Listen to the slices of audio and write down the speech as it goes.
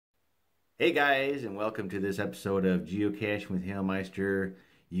Hey guys, and welcome to this episode of Geocaching with Halemeister.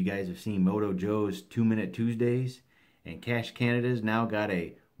 You guys have seen Moto Joe's 2-Minute Tuesdays, and Cache Canada's now got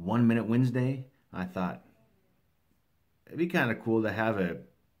a 1-Minute Wednesday. I thought it'd be kind of cool to have a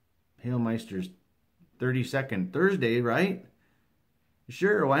Halemeister's 30-second Thursday, right?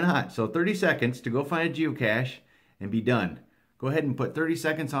 Sure, why not? So 30 seconds to go find a geocache and be done. Go ahead and put 30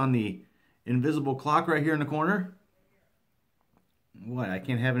 seconds on the invisible clock right here in the corner. What, I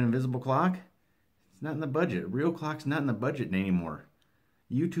can't have an invisible clock? It's not in the budget. A real clock's not in the budget anymore.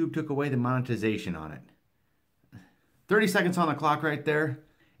 YouTube took away the monetization on it. 30 seconds on the clock right there.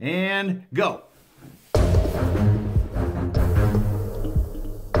 And go!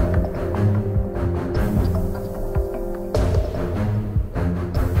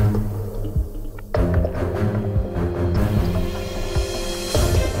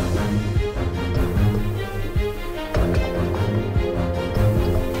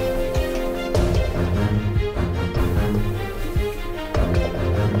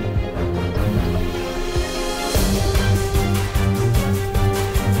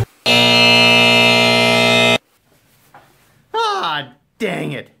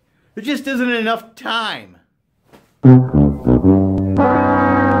 Dang it! There just isn't enough time!